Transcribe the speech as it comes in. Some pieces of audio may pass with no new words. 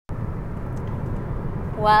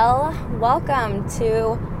Well, welcome to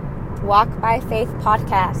Walk by Faith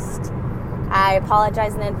podcast. I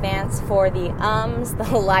apologize in advance for the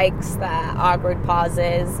the likes, the awkward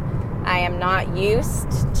pauses. I am not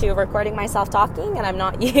used to recording myself talking, and I'm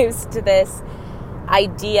not used to this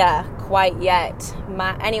idea quite yet.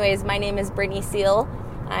 My name is Brittany Seal.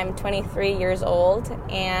 I'm 23 years old,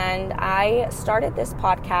 and I started this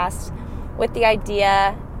podcast with the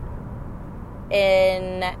idea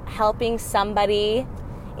in helping somebody,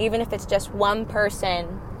 even if it's just one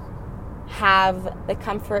person, have the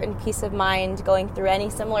comfort and peace of mind going through any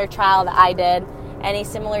similar trial that I did, any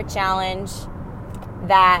similar challenge,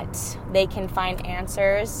 that they can find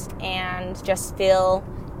answers and just feel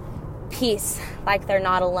peace, like they're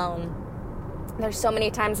not alone. There's so many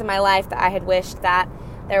times in my life that I had wished that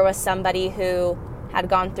there was somebody who had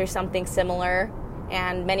gone through something similar,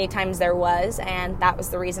 and many times there was, and that was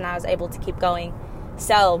the reason I was able to keep going.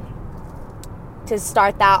 So, to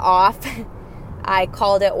start that off, I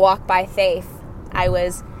called it Walk by Faith. I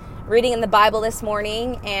was reading in the Bible this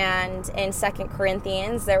morning, and in 2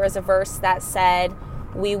 Corinthians, there was a verse that said,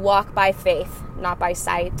 "We walk by faith, not by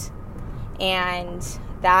sight." And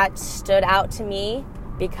that stood out to me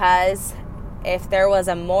because if there was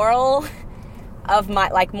a moral of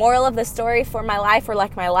the story for my life, or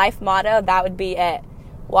like my life motto, that would be it.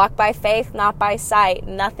 Walk by faith, not by sight.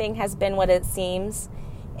 Nothing has been what it seems,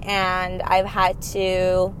 and I've had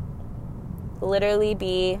to literally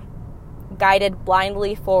be guided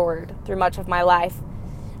blindly forward through much of my life.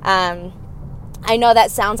 I know that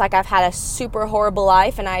sounds like I've had a super horrible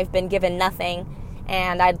life and I've been given nothing,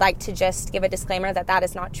 and I'd like to just give a disclaimer that that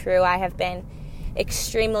is not true. I have been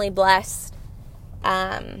extremely blessed,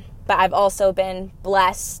 but I've also been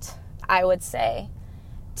blessed, I would say,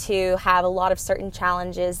 to have a lot of certain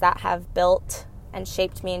challenges that have built and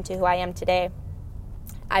shaped me into who I am today.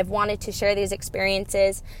 I've wanted to share these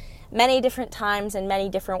experiences many different times in many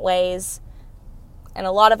different ways, and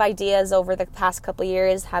a lot of ideas over the past couple of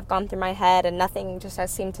years have gone through my head, and nothing just has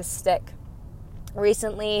seemed to stick.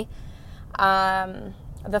 Recently,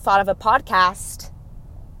 the thought of a podcast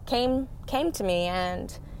came to me,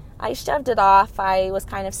 and I shoved it off. I was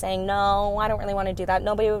kind of saying, no, I don't really want to do that.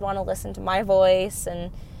 Nobody would want to listen to my voice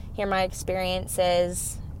and hear my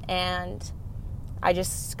experiences. And I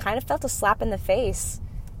just kind of felt a slap in the face,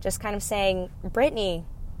 just kind of saying, Brittany,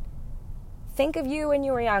 think of you when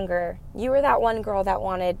you were younger. You were that one girl that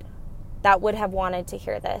would have wanted to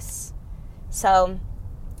hear this. So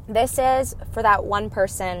this is for that one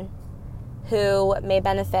person who may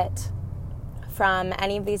benefit from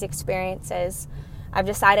any of these experiences. I've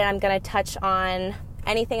decided I'm going to touch on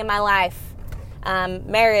anything in my life.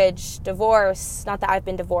 Marriage, divorce, not that I've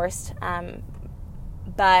been divorced,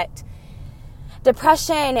 but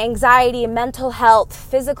depression, anxiety, mental health,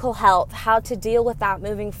 physical health, how to deal with that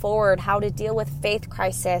moving forward, how to deal with faith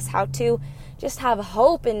crisis, how to just have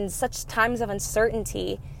hope in such times of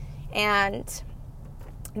uncertainty. And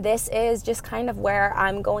this is just kind of where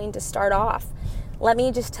I'm going to start off. Let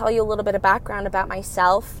me just tell you a little bit of background about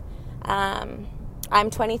myself. I'm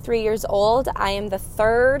 23 years old. I am the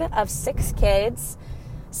third of 6 kids.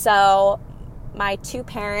 So my 2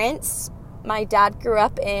 parents, my dad grew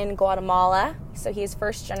up in Guatemala, so he's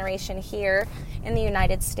first generation here in the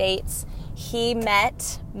United States. He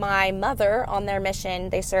met my mother on their mission.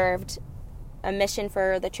 They served a mission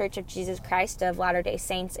for the Church of Jesus Christ of Latter-day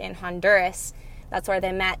Saints in Honduras. That's where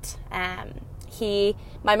they met.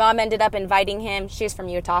 My mom ended up inviting him, she's from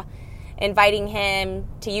Utah, inviting him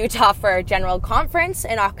to Utah for a general conference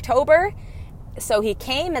in October. So he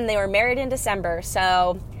came, and they were married in December.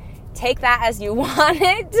 So take that as you want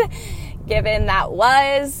it, given that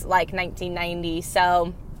was like 1990.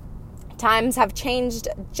 So times have changed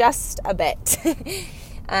just a bit.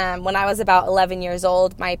 When I was about 11 years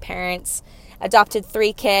old, my parents adopted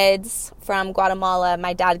 3 kids from Guatemala.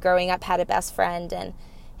 My dad, growing up, had a best friend, and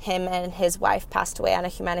him and his wife passed away on a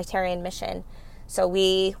humanitarian mission. So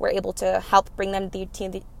we were able to help bring them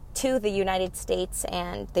to the United States,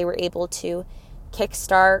 and they were able to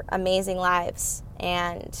kickstart amazing lives.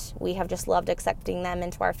 And we have just loved accepting them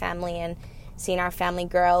into our family and seeing our family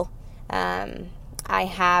grow. I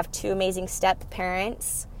have 2 amazing step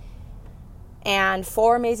parents and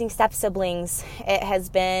 4 amazing step siblings. It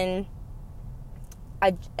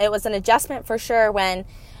was an adjustment for sure when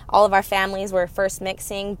all of our families were first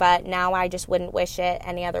mixing, but now I just wouldn't wish it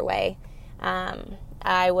any other way.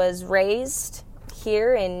 I was raised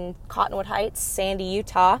here in Cottonwood Heights, Sandy,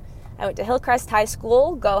 Utah. I went to Hillcrest High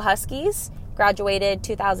School, go Huskies, graduated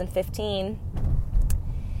 2015.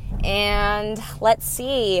 And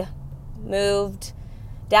moved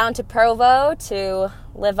down to Provo to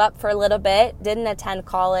live up for a little bit. Didn't attend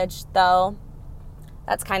college, though.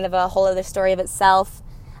 That's kind of a whole other story of itself.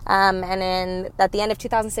 And then at the end of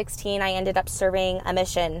 2016, I ended up serving a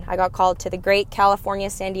mission. I got called to the Great California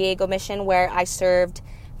San Diego mission, where I served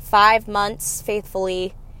 5 months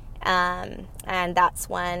faithfully. And that's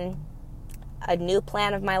when a new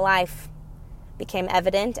plan of my life became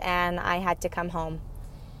evident, and I had to come home.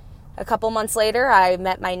 A couple months later, I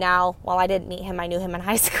met my now, well, I didn't meet him, I knew him in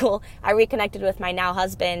high school. I reconnected with my now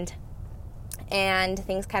husband, and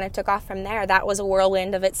things kind of took off from there. That was a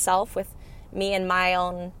whirlwind of itself with me and my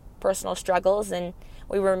own personal struggles, and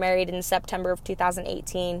we were married in September of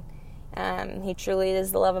 2018. He truly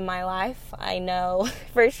is the love of my life. I know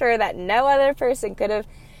for sure that no other person could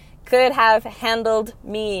have handled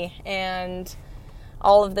me and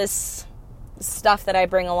all of this stuff that I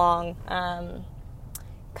bring along.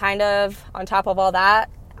 Kind of on top of all that,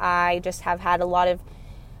 I just have had a lot of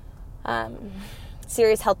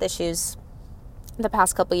serious health issues the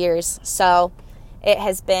past couple years. So it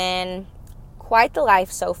has been quite the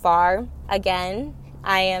life so far. Again,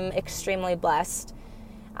 I am extremely blessed.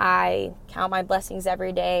 I count my blessings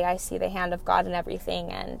every day. I see the hand of God in everything,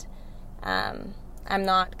 and I'm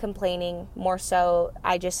not complaining. More so,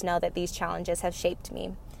 I just know that these challenges have shaped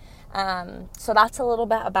me. So that's a little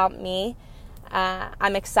bit about me.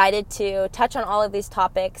 I'm excited to touch on all of these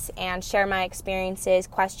topics and share my experiences,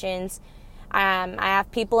 questions. I have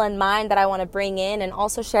people in mind that I want to bring in, and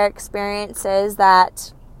also share experiences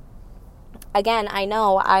that, again, I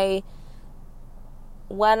know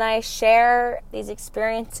when I share these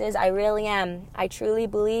experiences, I truly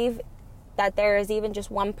believe that there is even just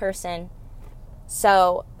one person.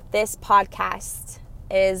 So this podcast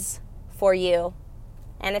is for you.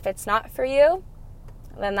 And if it's not for you,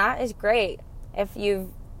 then that is great. If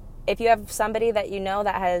you have somebody that you know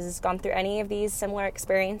that has gone through any of these similar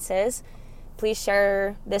experiences, please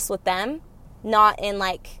share this with them. Not in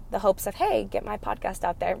like the hopes of, hey, get my podcast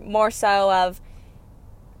out there. More so of,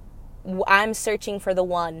 I'm searching for the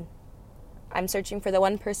one. I'm searching for the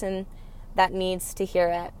one person that needs to hear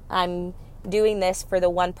it. I'm doing this for the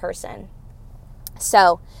one person.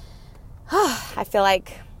 So, I feel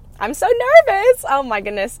like I'm so nervous. Oh my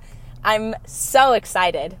goodness. I'm so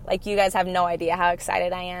excited. Like, you guys have no idea how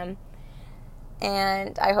excited I am.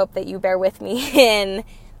 And I hope that you bear with me in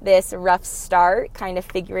this rough start, kind of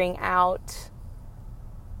figuring out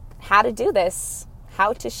how to do this,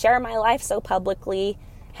 how to share my life so publicly,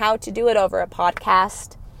 how to do it over a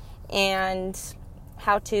podcast, and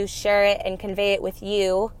how to share it and convey it with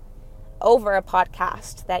you over a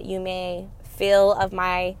podcast, that you may feel of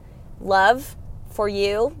my love for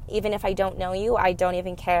you. Even if I don't know you, I don't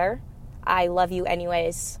even care. I love you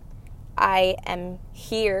anyways. I am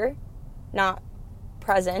here, not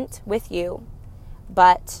present with you,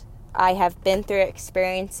 but I have been through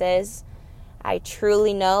experiences. I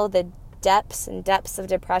truly know the depths and depths of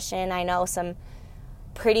depression. I know some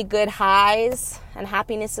pretty good highs and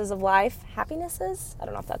happinesses of life. Happinesses? I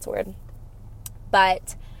don't know if that's a word.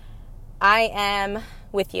 But I am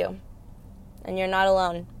with you, and you're not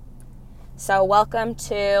alone. So welcome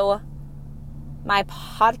to my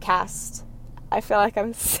podcast. I feel like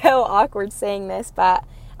I'm so awkward saying this, but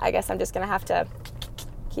I guess I'm just going to have to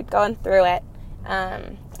keep going through it,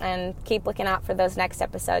 and keep looking out for those next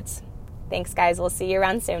episodes. Thanks, guys. We'll see you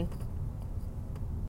around soon.